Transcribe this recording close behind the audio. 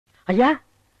ஐயா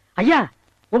ஐயா,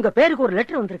 உங்க பேருக்கு ஒரு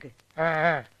லெட்டர் வந்திருக்கு.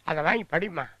 அத வாங்கி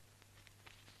படிமா.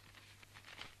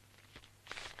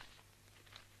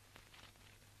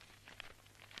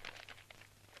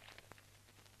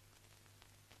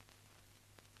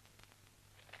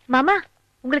 மாமா,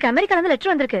 உங்களுக்கு அமெரிக்கால இருந்து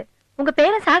லெட்டர் வந்திருக்கு. உங்க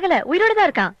பேரன் சாகல, உயிரோட தான்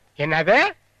இருக்கான். என்னது?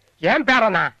 ஏன்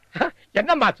பேரனா?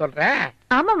 என்னம்மா சொல்ற?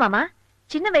 ஆமா மாமா,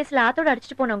 சின்ன வயசுல ஆத்தோட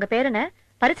அடிச்சுட்டு போன உங்க பேரனை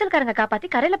பரிசல்காரங்க காப்பாத்தி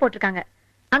கரையில போட்டிருக்காங்க.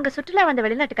 அங்க சுற்றுலா வந்த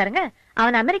வெளிநாட்டுக்காரங்க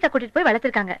அவன் அமெரிக்கா கூட்டிட்டு போய்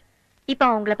வளர்த்திருக்காங்க. இப்ப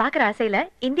அவன் உங்களை பாக்குற ஆசையில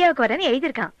இந்தியாவுக்கு வரேன்னு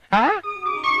எழுதியிருக்கான்.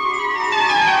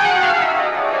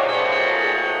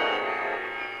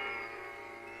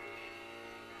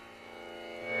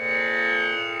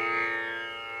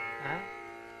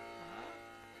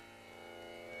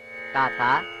 தாத்தா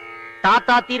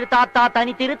தாத்தா திரு தாத்தா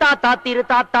தனி திரு தாத்தா திரு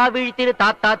தாத்தா விழி திரு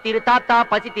தாத்தா திரு தாத்தா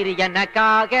பசி திரு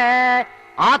எனக்காக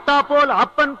ஆத்தா போல்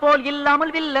அப்பன் போல்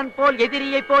இல்லாமல் வில்லன் போல்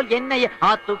எதிரியை போல் என்னை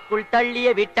ஆத்துக்குள் தள்ளிய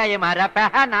விட்டய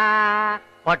மரபனா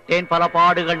பட்டேன் பல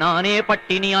பாடுகள் நானே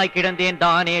பட்டினியாய் கிடந்தேன்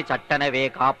தானே சட்டனவே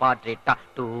காப்பாற்றிட்டா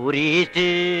டூரிஸ்ட்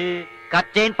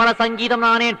கற்றேன் பல சங்கீதம்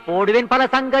நானே போடுவேன் பல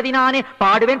சங்கதி நானே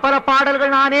பாடுவேன் பல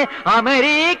பாடல்கள் நானே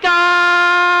அமெரிக்கா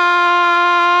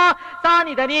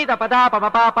சானி தனி தபதா பம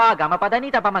பாபா கம பதனி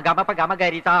தபம கம ப கம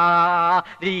கரி சா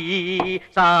ரீ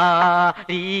சா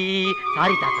ரீ.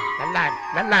 சாரி தாத்தா. நல்லா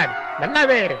நல்லா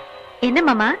நல்லாவே. என்ன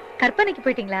மாமா, கற்பனைக்கு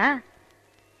போயிட்டீங்களா?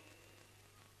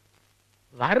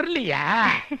 வரலையா?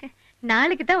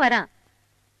 நாளைக்கு தான் வரான்.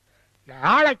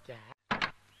 நாளைக்கு?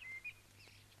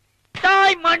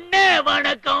 தாய் மண்ணே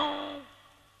வணக்கம்,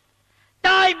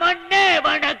 தாய் மண்ணே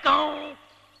வணக்கம்.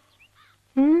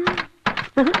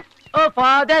 Oh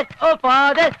father, oh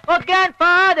father, oh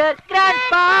grandfather,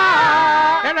 grandpa.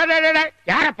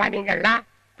 யாரப்பா நீங்கெல்லாம்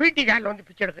பீட்டி கார்ல வந்து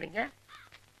பிச்சை எடுக்கிறீங்க?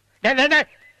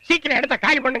 சீக்கிரம் இடத்த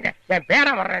காலி பண்ணுங்க, என்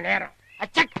பேரன் வர்ற நேரம்.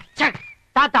 அச்சக் சக்.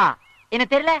 தாத்தா என்ன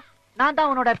தெரியல, நான் தான்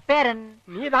உன்னோட பேரன்.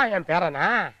 நீதான் என் பேரனா?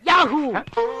 யாஹூ.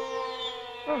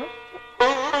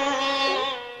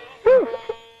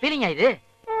 ஃபீலிங்கா இது?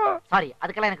 சாரி,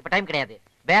 அதுக்கெல்லாம் எனக்கு டைம் கிடையாது.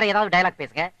 வேற ஏதாவது டயலாக்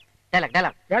பேசுங்க. Dialogue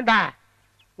dialogue. ஏண்டா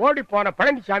ஓடி போன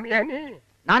பழனிசாமியா நீ?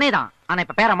 நானே தான், ஆனா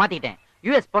இப்ப பேரை மாத்திட்டேன்.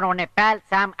 யுஎஸ் போன உடனே பேல்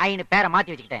சாம் ஐன்னு பேரை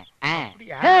மாத்தி வச்சுக்கிட்டேன்.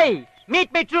 Hey,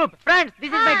 meet my troupe friends,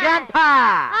 this is my grandpa.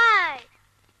 Hi.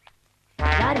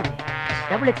 யாரு?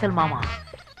 டபுள் எக்ஸ்எல் மாமா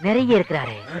நிறைய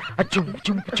இருக்கிறாரு. அச்சும்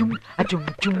சும் சும் அச்சும்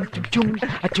சும் சும்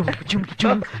அச்சும் சும்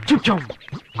சும் சும் சும்.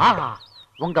 ஆஹா,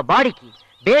 உங்க பாடிக்கு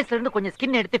பேஸ்ல இருந்து கொஞ்சம்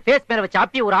ஸ்கின் எடுத்து ஃபேஸ் மேல வச்சு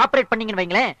அப்படியே ஒரு ஆபரேட் பண்ணீங்கன்னு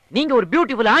வைங்களேன், நீங்க ஒரு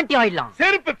பியூட்டிஃபுல் ஆன்ட்டி ஆயிடலாம்.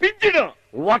 செருப்பு பிஞ்சிடும்.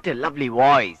 What a lovely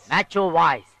voice. மேட்சோ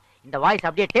voice. இந்த வாய்ஸ்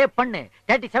அப்படியே டேப் பண்ணு,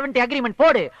 30-70 அக்ரிமெண்ட்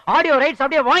போடு, ஆடியோ ரைட்ஸ்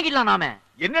அப்படியே வாங்கிடலாம் நாம.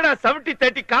 என்னடா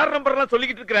 70-30 கார் நம்பர் எல்லாம்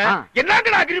சொல்லிக்கிட்டு இருக்கற?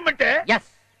 என்னங்கடா அக்ரிமெண்ட்? எஸ்,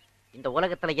 இந்த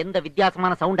உலகத்துல எந்த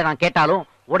வித்தியாசமான சவுண்ட நான் கேட்டாலும்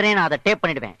உடனே நான் அதை டேப்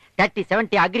பண்ணிடுவேன்.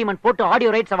 30-70 அக்ரிமெண்ட் போட்டு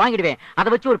ஆடியோ ரைட்ஸ் வாங்கிடுவேன்.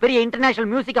 அதை வச்சு ஒரு பெரிய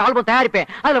இன்டர்நேஷனல் மியூசிக் ஆல்பம் தயாரிப்பேன்.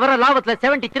 அதுல வர லாபத்துல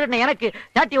 70 திருடின எனக்கு,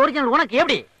 30 ஒரிஜினல் உனக்கு.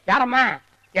 எப்படி? யாரம்மா?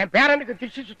 என் பேரனுக்கு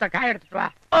திஷ்டி சுத்த காய எடுத்துட்டு வா.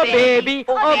 ஓ பேபி,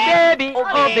 ஓ பேபி, ஓ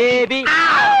பேபி.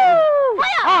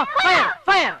 Fire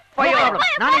fire fire.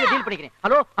 நானே டீல் பண்ணிக்கிறேன்.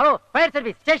 ஹலோ ஹலோ, ஃபயர்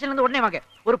சர்வீஸ் ஸ்டேஷன்ல இருந்து உடனே வாங்க.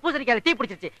 ஒரு பூசணிக்கால தீ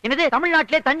பிடிச்சிருச்சு. என்னது,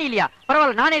 தமிழ்நாட்டிலே தண்ணி இல்லையா?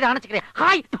 பரவாயில்ல, நானே இதை அணைச்சுக்கிறேன்.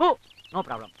 Hi. No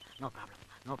problem, no problem,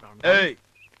 no problem. ஏய்,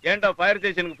 ஏன்டா ஃபயர்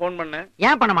ஸ்டேஷனுக்கு ஃபோன் பண்ண?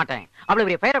 ஏன் பண்ண மாட்டேன்? அவ்வளவு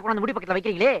பெரிய ஃபயரை கொண்டு வந்து முடி பக்கத்துல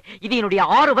வைக்கிறீங்களே, இது என்னுடைய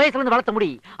 6 வயசுல இருந்து வளர்த்த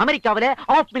முடி. அமெரிக்காவில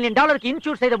 $500,000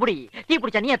 இன்சூர் செய்த முடி. தீ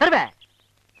பிடிச்சா நீ தருவ?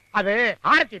 அது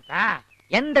ஆரத்திட்டா.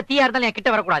 எந்த தீயா இருந்தாலும் என் கிட்ட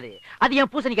வரக்கூடாது. அது என்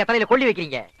பூசணிக்காய் தலையில கொள்ளி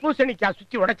வைக்கிறீங்க. பூசணிக்காய்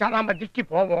சுத்தி உடைச்சாதான் திஷ்டி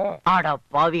போவோம். ஆடா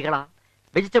பாவிகளா,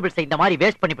 வெஜிடபிள்ஸ் இந்த மாதிரி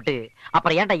வேஸ்ட் பண்ணிவிட்டு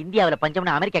அப்புறம் ஏன்டா இந்தியாவுல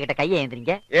பஞ்சம்னு அமெரிக்கா கிட்ட கையை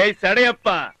ஏந்திரீங்க? ஏய்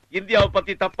சடையப்பா, இந்தியாவை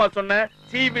பத்தி தப்பா சொன்ன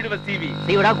சீவிடுவ சீவி.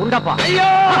 சீவிடா குண்டாப்பா. ஐயோ,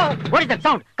 what is that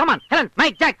sound? Come on, Helen,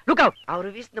 Mike, Jack, look out.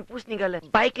 அவரு வீசின பூசணிக்கால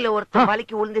பைக்ல ஒருத்தன்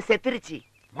வலிக்கு விழுந்து செத்துருச்சு.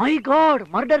 My God,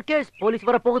 murder case. Police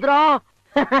வர போகுதுடா.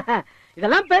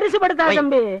 இதெல்லாம் பெருசுபடுத்தா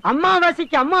தம்பி.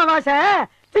 அம்மாவாசைக்கு அம்மாவாசை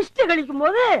பிஸ்ட் கழிக்கும்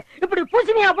போது இப்படி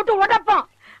பூசணியா போட்டு உடைப்பான்.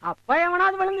 அப்ப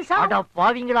எவனாவது விழுந்து சாடா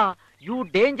பாவிங்களா. You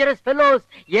dangerous fellows.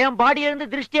 என் பாடியில இருந்து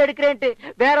திருஷ்டி எடுக்கிறேன்ட்டு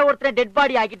வேற ஒருத்தரை டெட்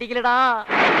பாடி ஆக்கிட்டீங்களடா.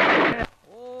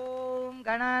 ஓம்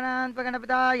கணானான்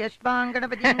பகணபதா யஷ்பாங்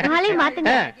கணபதி. நாளை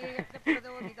மாத்துங்க.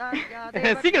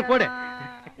 சீக்கிரம் போடு.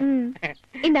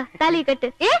 இந்த தாலியை கட்டு.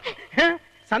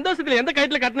 சந்தோஷத்துல எந்த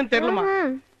கயித்துல கட்டணும்னு தெரியலமா.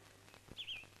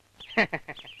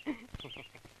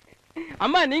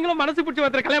 அம்மா, நீங்களும் மனசு பிடிச்சி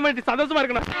ஒருத்தர் கல்யாணம் பண்ணிட்டு சந்தோஷமா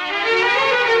இருக்கணும்.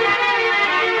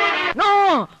 நோ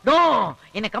நோ,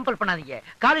 என்ன கம்பல் பண்ணாதீங்க.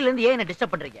 காலையில இருந்து ஏன் என்ன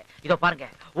டிஸ்டர்ப் பண்றீங்க? இதோ பாருங்க,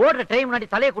 ஓடுற ட்ரெயின் முன்னாடி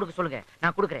தலையை கொடுக்க சொல்லுங்க,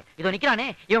 நான் கொடுக்குறேன். இதோ நிக்கிறானே,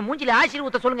 இவன் மூஞ்சில ஆசிர்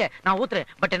ஊத்த சொல்லுங்க, நான் ஊத்துறேன்.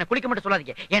 பட் என்ன குளிக்க மட்டும்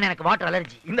சொல்லாதீங்க, ஏன்னா எனக்கு வாட்டர்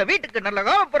அலர்ஜி. இந்த வீட்டுக்கு நல்ல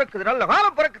காலம் பிறக்குது, நல்ல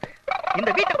காலம் பிறக்குது.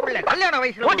 இந்த வீட்டுக்குள்ள கல்யாண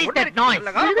வயசுல What is that noise?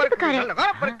 நல்ல காலம் பிறக்குது, நல்ல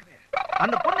காலம் பிறக்குது.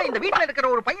 அந்த பொண்ணு இந்த வீட்ல இருக்கிற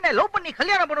ஒரு பையனை லவ் பண்ணி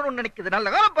கல்யாணம் பண்ணணும்னு நினைக்குது. நல்ல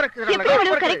காலம் பிறக்குது. நல்ல எப்படி காலம்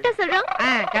இவ்வளவு பிறக்குது. கரெக்டா சொல்றான்?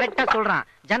 கரெக்டா சொல்றான்.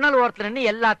 ஜன்னல் ஓரத்துல நின்னு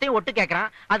எல்லாத்தையும் ஒட்டு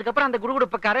கேக்குறான். அதுக்கப்புறம் அந்த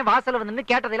குடுகுடுப்புக்காரன் வாசல்ல வந்து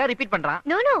நின்னு கேட்டதெல்லாம் ரிப்பீட் பண்றான்.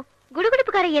 நோ நோ,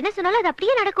 குடுகுடுப்புக்காரன் என்ன சொன்னாலும் அது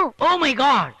அப்படியே நடக்கும். ஓ மை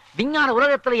காட், விஞ்ஞான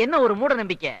உலகத்துல என்ன ஒரு மூட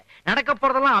நம்பிக்கை. நடக்க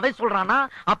போறதெல்லாம் அவன் சொல்றானா,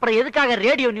 அப்புறம் எதுக்காக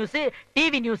radio news,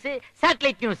 TV news,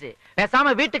 satellite news?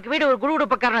 பேசாம வீட்டுக்கு வீடு ஒரு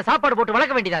குடுகுடுப்புக்காரனை சாப்பாடு போட்டு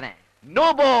வளர்க்க வேண்டியதானே? No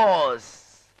boss.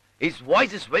 His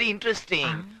voice is very interesting.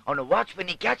 அவனை வாட்ச்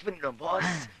பண்ணி கேட்ச் பண்ணிடும் boss.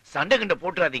 சண்டை கண்ட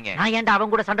போட்டுறாதீங்க. நான் ஏன்டா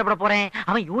அவன் கூட சண்டை போட போறேன்?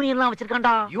 அவன் யூனியன்லாம்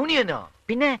வச்சிருக்கான்டா. யூனியனா?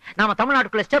 பின்ன நாம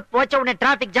தமிழ்நாட்டுக்குள்ள ஸ்டெப் வச்ச உடனே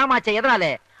டிராபிக் ஜாம் ஆச்சு. எதனால?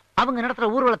 அவங்க நடத்துற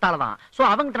ஊர்வலத்தால தான். சோ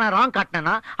அவங்க நான் ராங்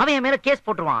காட்டினா அவன் என் மேல கேஸ்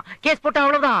போட்டுருவான். கேஸ் போட்டா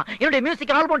அவ்வளவுதான், என்னுடைய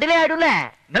மியூசிக் ஆல்பம் டிலே ஆயிடும்ல.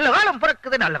 நல்ல காலம்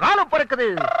பிறக்குது. நல்ல காலம் பிறக்குது.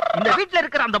 இந்த வீட்ல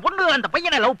இருக்கிற அந்த பொண்ணு அந்த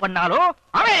பையனை லவ் பண்ணாலும்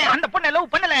அவன் அந்த பொண்ணை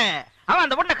லவ் பண்ணல. அவன்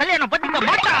அந்த பொண்ணை கல்யாணம் பண்ணிக்க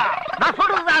மாட்டான். நான்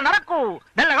சொல்றதுதான் நடக்கும்.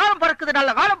 நல்ல காலம் பிறக்குது.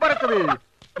 நல்ல காலம் பிறக்குது.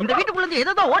 இந்த வீட்டுக்குள்ள இருந்து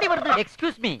ஏதோ ஓடி வருது.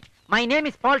 Excuse me, my name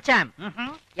is பால் சாம்.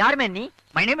 யாருமே நீ?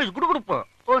 My name is குடுகுடுப்பு.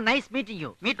 O nice meeting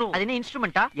you. Me two. அது என்ன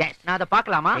இன்ஸ்ட்ருமெண்டா? எஸ். நான் அதை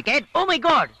பார்க்கலாமா? Take it. Oh my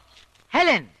God,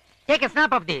 Helen, take a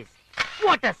snap of this.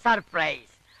 What a surprise.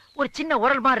 ஒரு சின்ன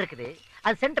உரல் மாதிரி இருக்குது.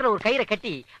 அது சென்டர்ல ஒரு கயிறை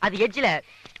கட்டி அது எட்ஜ்ல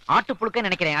ஆட்டு புழுக்க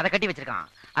நினைக்கிறேன் அதை கட்டி வச்சிருக்கான்.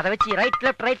 அதை வச்சு right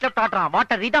left ஆட்றான்.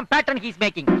 What a rhythm pattern he is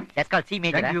making. That's called C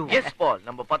major. Yes Paul.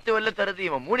 நம்ம 10 வரல தரது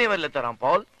இவன் 3 வரல தரான்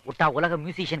பால். விட்டா உலக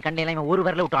மியூசிஷியன் கண்ணையில இவன் ஒரு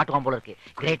வரல விட்டு ஆட்டுவான் போல இருக்கு.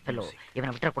 Great fellow.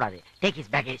 இவனை விட்டுற கூடாது. Take his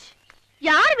baggage.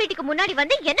 யார் வீட்டுக்கு முன்னாடி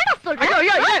வந்து என்னடா சொல்ற?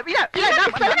 ஐயோ ஐயோ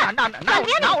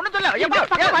இல்ல நான் ஒண்ணும் சொல்ல.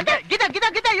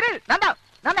 கீதா இரு. நான்டா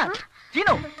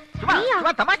சீனு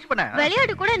சும்மா தமாஷ் பண்ண.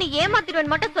 விளையாடு கூட நீ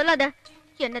ஏமாத்திடுவேன்னு மட்டும் சொல்லாத.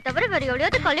 என்ன தவிர வேற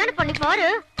எவ்வளவு கல்யாணம் பண்ணி பாரு.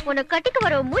 உன்னை கட்டிக்கு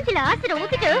வர மூஞ்சில ஆசிர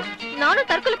ஊத்திட்டு நானும்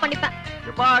தற்கொலை பண்ணிப்பேன்.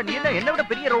 எப்பா நீ என்ன விட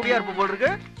பெரிய ரவுடியா இருப்ப போல இருக்கு.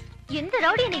 இந்த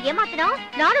ரவுடி என்ன ஏமாத்தினா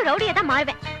நானும் ரவுடியா தான்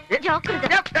மாறுவேன்.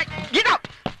 ஜாக்கிரதை. கீதா.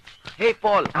 ஹே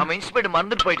பால், அவன் இன்ஸ்பெக்டர்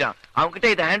மறந்துட்டு போயிட்டான். அவன் கிட்ட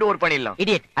இத ஹேண்ட் ஓவர் பண்ணிடலாம்.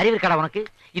 இடியட், அறிவு இருக்கடா உனக்கு?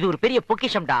 இது ஒரு பெரிய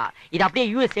பொக்கிஷம்டா. இது அப்படியே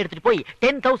யுஎஸ் எடுத்துட்டு போய்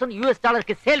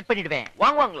 $10,000 சேல் பண்ணிடுவேன்.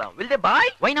 வாங்குவாங்களா? will they buy?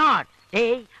 why not?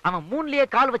 டேய், அவன் மூணுலயே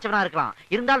கால் வச்சவனா இருக்கலாம்.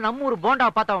 இருந்தாலும் நம்ம ஒரு போண்டா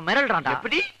பார்த்து அவன் மிரள்றான்டா.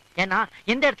 எப்படி? ஏன்னா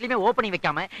எந்த இடத்துலயுமே ஓபனிங்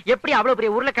வைக்காம எப்படி அவ்வளவு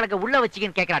பெரிய உருளைக்கிழங்க உள்ள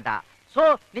வச்சிக்கன்னு கேக்குறான்டா. சோ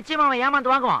நிச்சயமா அவன்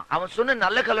ஏமாந்து வாங்குவான். அவன் சொன்ன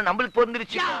நல்ல கலை நம்மளுக்கு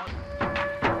பொருந்துருச்சு.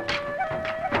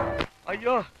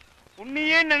 ஐயோ,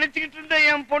 உன்னையே நினைச்சுக்கிட்டு இருந்த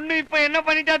என் பொண்ணு இப்ப என்ன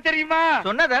பண்ணிட்டா தெரியுமா?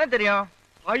 சொன்னதானே தெரியும்.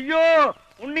 ஐயோ,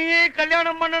 உன்னையே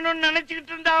கல்யாணம் பண்ணணும்னு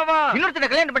நினைச்சுக்கிட்டு இருந்தாவா? இன்னொருத்தர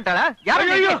கல்யாணம் பண்ணிட்டாளா?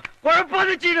 யாரு? ஐயோ,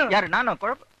 குழப்பாது சீனு. யாரு? நானும்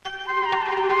குழப்ப.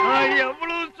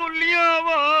 எவ்வளவு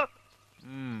சொல்லியாவா?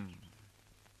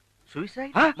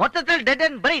 சூசைட்? மொத்தத்தில் dead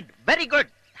and buried. Very good.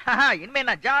 இனிமே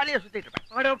நான் ஜாலியா சுத்திட்டு இருப்பேன்.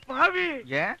 அட பாவி,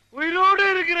 ஏன் உயிரோடு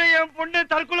இருக்கிற என் பொண்ணை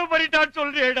தற்கொலை பண்ணிட்டான்னு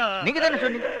சொல்றியேடா? நீங்க தானே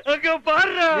சொன்னீங்க. அங்க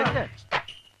பாருடா,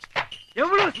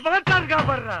 எவ்வளவு ஸ்மார்ட்டா இருக்கா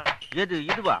பாருடா. எது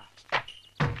இதுவா?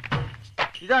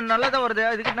 இதான் நல்லதா வருது.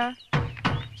 இதுக்கு என்ன?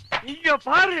 இங்க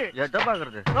பாரு. எதை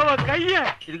பாக்குறது? அவ கைய.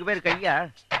 இதுக்கு பேரு கையா?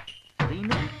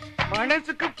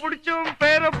 மனசுக்கு பிடிச்சவன்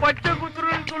பேரை பச்சை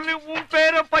குத்துருன்னு சொல்லி உன்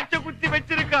பேரை பச்சை குத்தி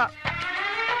வச்சிருக்கா.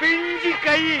 பிஞ்சு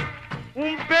கை.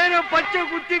 உன் பேரை பச்சை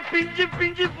குத்தி பிஞ்சு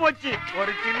பிஞ்சு போச்சு.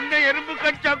 ஒரு சின்ன எறும்பு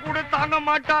கடிச்சா கூட தாங்க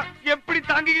மாட்டா. எப்படி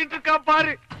தாங்கிக்கிட்டு இருக்கா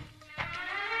பாரு.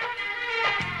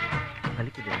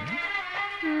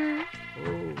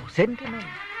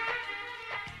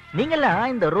 நீங்கெல்லாம்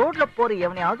இந்த ரோட்ல போற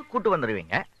எவனையாவது கூட்டு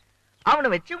வந்துருவீங்க. அவனை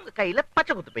வச்சு உங்க கையில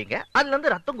பச்சை குத்துப்பீங்க. அதுல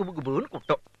இருந்து ரத்தம் குபு குபுன்னு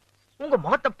கூட்டம். உங்க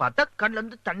முகத்தை பார்த்தா கண்ணுல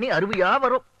இருந்து தண்ணி அருவியா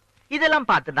வரும். இதெல்லாம்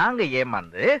பார்த்து நாங்க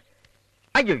ஏமாந்து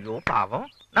ஐயோ பாவம்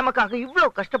நமக்காக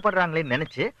இவ்வளவு கஷ்டப்படுறாங்களேன்னு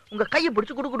நினைச்சு உங்க கையை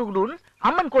பிடிச்சு குடு குடு குடுன்னு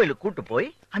அம்மன் கோயிலுக்கு கூட்டு போய்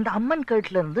அந்த அம்மன்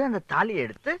கழுத்துல இருந்து அந்த தாலியை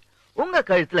எடுத்து உங்க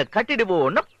கழுத்துல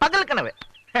கட்டிடுவோன்னு பகல் கனவு.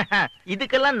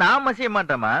 இதுக்கெல்லாம் நான் மசிய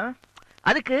மாட்டோமா?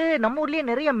 அதுக்கு நம்ம ஊர்லயே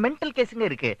நிறைய மென்டல் கேஸுங்க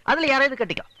இருக்கு. அதுல யாராவது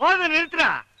கட்டிக்க. போத நிறுத்துறா.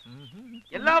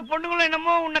 எல்லா பொண்ணுங்களும்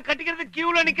என்னமோ உன்னை கட்டிக்கிறது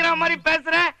கியூல நிக்கிற மாதிரி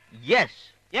பேசுற. எஸ்.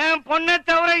 என் பொண்ணை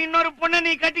தவிர இன்னொரு பொண்ணை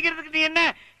நீ கட்டிக்கிறதுக்கு நீ என்ன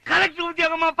கலெக்டர்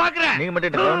உத்தியோகமா பாக்குற? நீங்க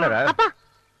மட்டும் அப்பா,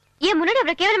 ஏன் முன்னாடி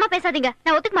அவரை கேவலமா பேசாதீங்க.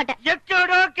 நான் ஒத்துக்க மாட்டேன்.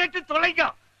 எக்கடோ கேட்டு தொலைங்க.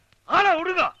 ஆள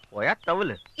விடுங்க. ஓயா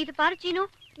தவுல. இது பாரு சீனு,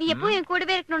 நீ எப்பவும் என்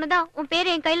கூடவே இருக்கணும்னு தான் உன் பேரை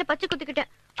என் கையில பச்சை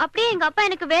குத்திக்கிட்டேன். அப்படியே எங்க அப்பா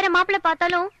எனக்கு வேற மாப்பிள்ள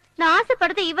பார்த்தாலும் நான்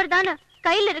ஆசைப்படுறது இவர் தானே.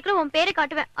 கையில இருக்கிற உன் பேரை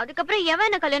காட்டுவேன். அதுக்கப்புறம் எவன்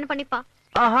என்ன கல்யாணம் பண்ணிப்பா?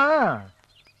 ஆஹா,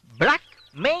 பிளாக்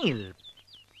மெயில்.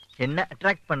 என்ன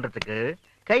அட்ராக்ட் பண்றதுக்கு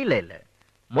கையில இல்ல,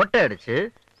 மொட்டை அடிச்சு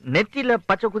நெத்தியில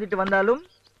பச்சை குத்திட்டு வந்தாலும்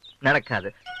நடக்காது.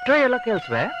 ட்ரை எல்லாம்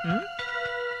கேள்ஸ்வே.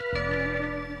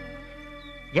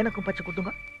 எனக்கும் பச்சை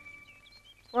குத்துங்க.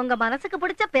 உங்க மனசுக்கு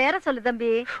பிடிச்ச பேரை சொல்லு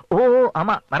தம்பி. ஓ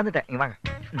ஆமா மறந்துட்டேன். இங்க வாங்க.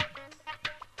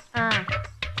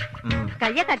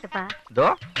 கைய காட்டுப்பா. தோ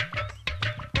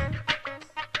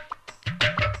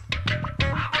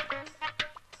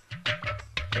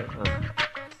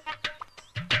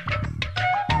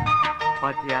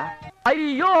பாத்தியா,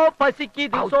 ஐயோ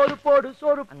பசிக்குது, சோறு போடு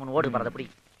சோறு. அங்க ஓடு பரத அப்படி.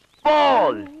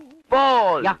 Paul,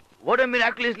 Paul. Yeah. What a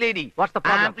miraculous lady. What's the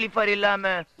problem? Amplifier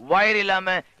இல்லாம, wire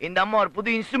இல்லாம இந்த அம்மா ஒரு புது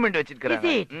இன்ஸ்ட்ருமெண்ட்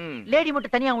வச்சிருக்காங்க. லேடி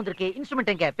மட்டும் தனியா வந்திருக்கு.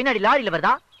 இன்ஸ்ட்ருமெண்ட் எங்க? பின்னாடி லாரியில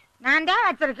வருதா? நான் தான்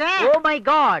வச்சிருக்கேன். Oh my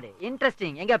God,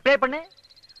 interesting. எங்க ப்ளே பண்ணு.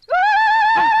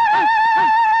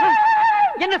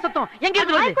 என்ன சத்தம்? எங்க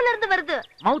இருந்து வருது? வாய்க்குள்ள இருந்து வருது.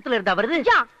 மவுத்ல இருந்தா வருது?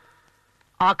 யா.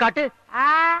 காட்டு.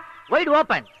 White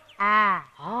open.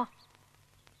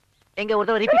 எங்க ஒரு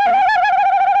தடவை ரிப்பீட் பண்ணு.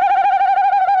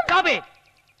 காபே.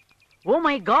 Oh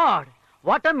my God,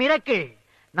 what a miracle.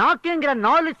 நாக்குங்கற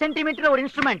 4 centimetre ஒரு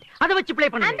இன்ஸ்ட்ருமெண்ட், அத வச்சு ப்ளே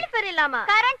பண்ணுங்க. ஆம்பிளிஃபையர் இல்லாம,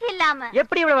 கரண்ட் இல்லாம.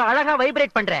 எப்படி இவ்வளவு அழகா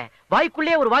வைப்ரேட் பண்ற?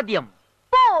 வாய்க்குள்ளே ஒரு வாத்தியம்.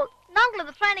 போ,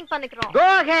 நாங்களும் ட்ரைனிங் பண்ணிக்கிறோம். Go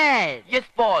ahead. Yes,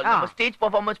 Paul. நம்ம ஸ்டேஜ்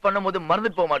பெர்ஃபார்மன்ஸ் பண்ணும்போது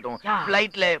மறந்துட்டு போக மாட்டோம்.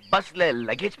 ஃளைட்ல, பஸ்ல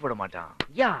லக்கேஜ் போட மாட்டோம்.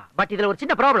 யா, பட் இதுல ஒரு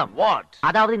சின்ன ப்ராப்ளம். What?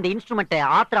 அதாவது இந்த இன்ஸ்ட்ருமெண்ட்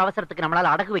ஆத்திர அவசரத்துக்கு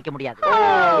நம்மளால அடகு வைக்க முடியாது.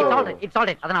 It's all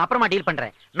right. அத நான் அப்புறமா டீல்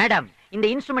பண்றேன். மேடம், இந்த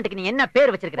இன்ஸ்ட்ருமென்ட்க்கு நீ என்ன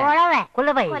பேர் வச்சிருக்க?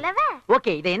 குலவை.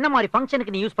 ஓகே, இத என்ன மாதிரி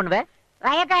ஃபங்க்ஷனுக்கு நீ யூஸ் பண்ணுவ?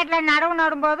 வயக்காட்டுல நடவு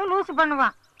நடும்போது லூசு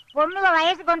பண்ணுவான். பொண்ணுங்க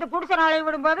வயசுக்கு வந்து குடிசை நுழைய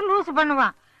விடும்போது லூசு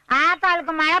பண்ணுவான்.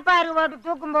 ஆத்தாளுக்கு மழைப்பாரு ஓட்டு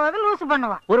தூக்கும் போது லூசு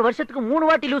பண்ணுவான். ஒரு வருஷத்துக்கு 3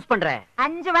 வாட்டி லூஸ் பண்ற.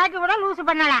 5 வாட்டி கூட லூசு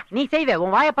பண்ணலாம். நீ செய்வே,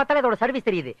 உன் வாயை பார்த்தாலே அதோட சர்வீஸ்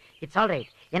தெரியுது. It's all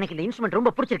right. எனக்கு இந்த இன்ஸ்ட்ருமெண்ட்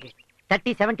ரொம்ப பிடிச்சிருக்கு.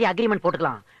 30-70 அக்ரிமெண்ட்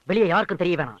போட்டுக்கலாம். வெளியே யாருக்கும்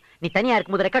தெரிய வேணாம். நீ தனியா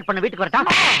இருக்கும்போது ரெக்கார்ட் பண்ண வீட்டுக்கு வரட்டா?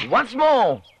 Once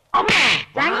more.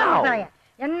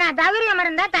 என்ன தைரியம்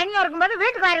இருந்தா தனியா இருக்கும்போது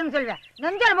வீட்டுக்கு வரேன்னு சொல்லுவேன்.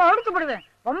 நெஞ்சல் ஒடிச்சு போடுவேன்.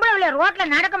 பொம்பளை ரோட்ல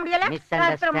நடக்க முடியல.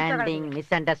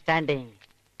 Miss understanding.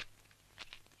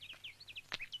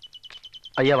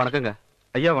 ஐயா வணக்கங்க.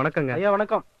 ஐயா வணக்கங்க. ஐயா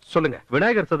வணக்கம். சொல்லுங்க.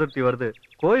 விநாயகர் சதுர்த்தி வருது.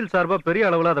 கோயில் சார்பா பெரிய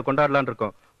அளவுல அதை கொண்டாடலாம்னு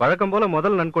இருக்கோம். வழக்கம் போல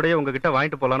முதல் நன்கொடையை உங்ககிட்ட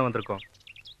வாங்கிட்டு போலான்னு வந்திருக்கோம்.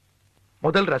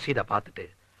 முதல் ரசீதை பார்த்துட்டு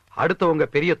அடுத்தவங்க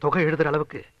பெரிய தொகை எழுதுற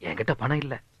அளவுக்கு என்கிட்ட பணம்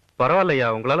இல்ல. பரவாயில்லையா,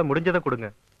 உங்களால முடிஞ்சதை கொடுங்க.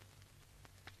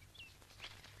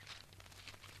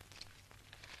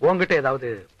 உங்ககிட்ட ஏதாவது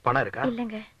பணம் இருக்கா?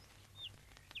 இல்லங்க.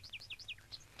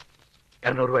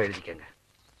 200 ரூபாய் எழுதிக்கங்க.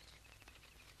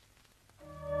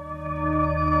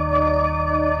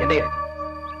 என்னையா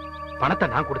பணத்தை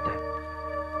நான் கொடுத்தேன்.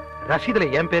 ரசீதுல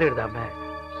என் பேர் எழுதாம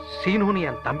சீனுன்னு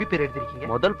என் தம்பி பேர் எழுதிருக்கீங்க.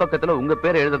 முதல் பக்கத்துல உங்க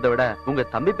பேர் எழுதுறதை விட உங்க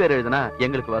தம்பி பேர் எழுதுனா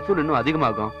எங்களுக்கு வசூல் இன்னும்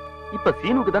அதிகமாகும். இப்ப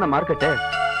சீனுக்கு தானே மார்க்கெட்டு.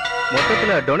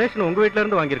 மொத்தத்துல டொனேஷன் உங்க வீட்ல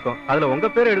இருந்து வாங்கியிருக்கோம். அதுல உங்க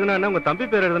பேர் எழுதுனா என்ன, உங்க தம்பி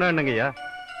பேர் எழுதுனா என்னங்கய்யா?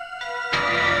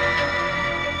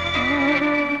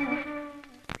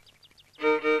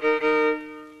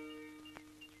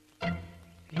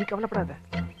 நீ கவலைப்படாத.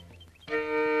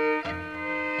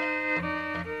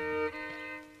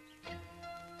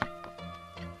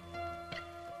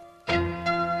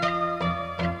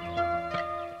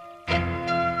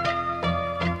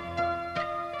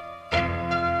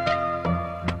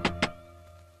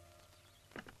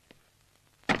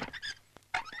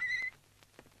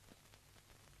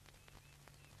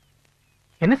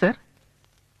 என்ன சார்?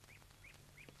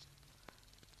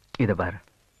 இத பாரு,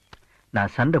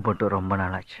 நான் சண்டை போட்டு ரொம்ப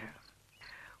நாளாச்சு.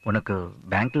 உனக்கு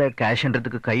பேங்க்ல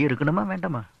கேஷ்ன்றதுக்கு கை இருக்கணுமா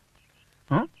வேண்டாமா?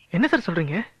 என்ன சார்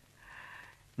சொல்றீங்க?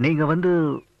 நீங்க வந்து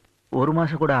 1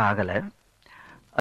 மாசம் கூட ஆகல.